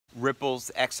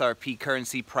Ripple's XRP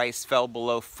currency price fell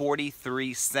below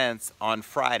 43 cents on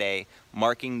Friday,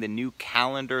 marking the new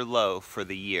calendar low for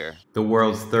the year. The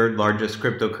world's third largest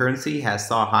cryptocurrency has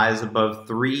saw highs above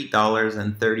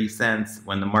 $3.30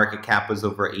 when the market cap was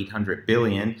over $800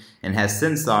 billion and has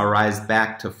since saw a rise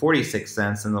back to 46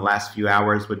 cents in the last few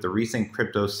hours with the recent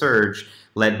crypto surge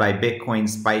led by Bitcoin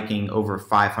spiking over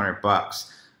 500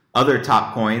 bucks. Other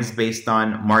top coins based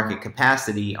on market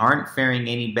capacity aren't faring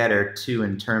any better too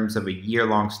in terms of a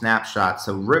year-long snapshot,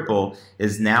 so Ripple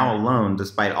is now alone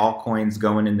despite all coins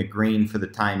going in the green for the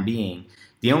time being.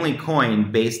 The only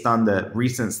coin based on the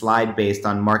recent slide based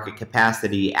on market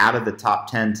capacity out of the top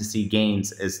 10 to see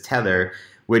gains is Tether,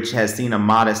 which has seen a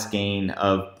modest gain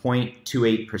of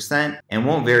 0.28% and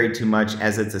won't vary too much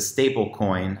as it's a stable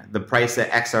coin. The price of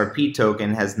XRP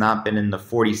token has not been in the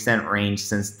 40-cent range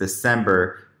since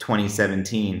December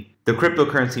 2017. The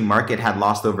cryptocurrency market had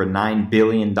lost over $9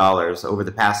 billion over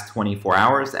the past 24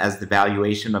 hours as the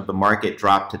valuation of the market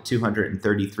dropped to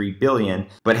 $233 billion,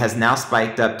 but has now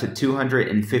spiked up to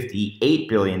 $258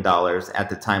 billion at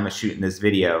the time of shooting this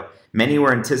video. Many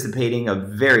were anticipating a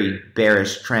very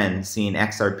bearish trend, seeing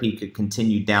XRP could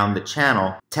continue down the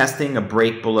channel, testing a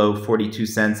break below 42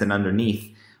 cents and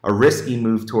underneath. A risky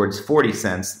move towards 40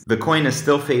 cents. The coin is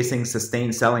still facing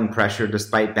sustained selling pressure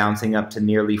despite bouncing up to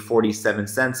nearly 47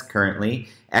 cents currently.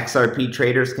 XRP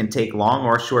traders can take long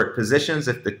or short positions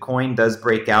if the coin does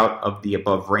break out of the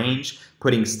above range,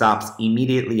 putting stops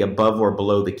immediately above or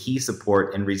below the key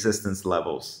support and resistance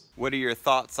levels. What are your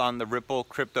thoughts on the Ripple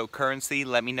cryptocurrency?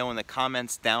 Let me know in the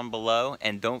comments down below,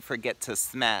 and don't forget to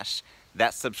smash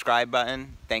that subscribe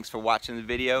button. Thanks for watching the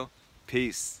video.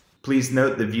 Peace. Please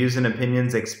note the views and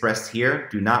opinions expressed here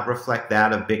do not reflect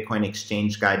that of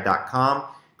BitcoinExchangeGuide.com,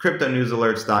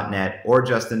 CryptoNewsAlerts.net, or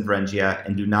Justin Vrengia,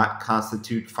 and do not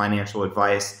constitute financial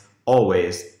advice.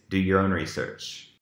 Always do your own research.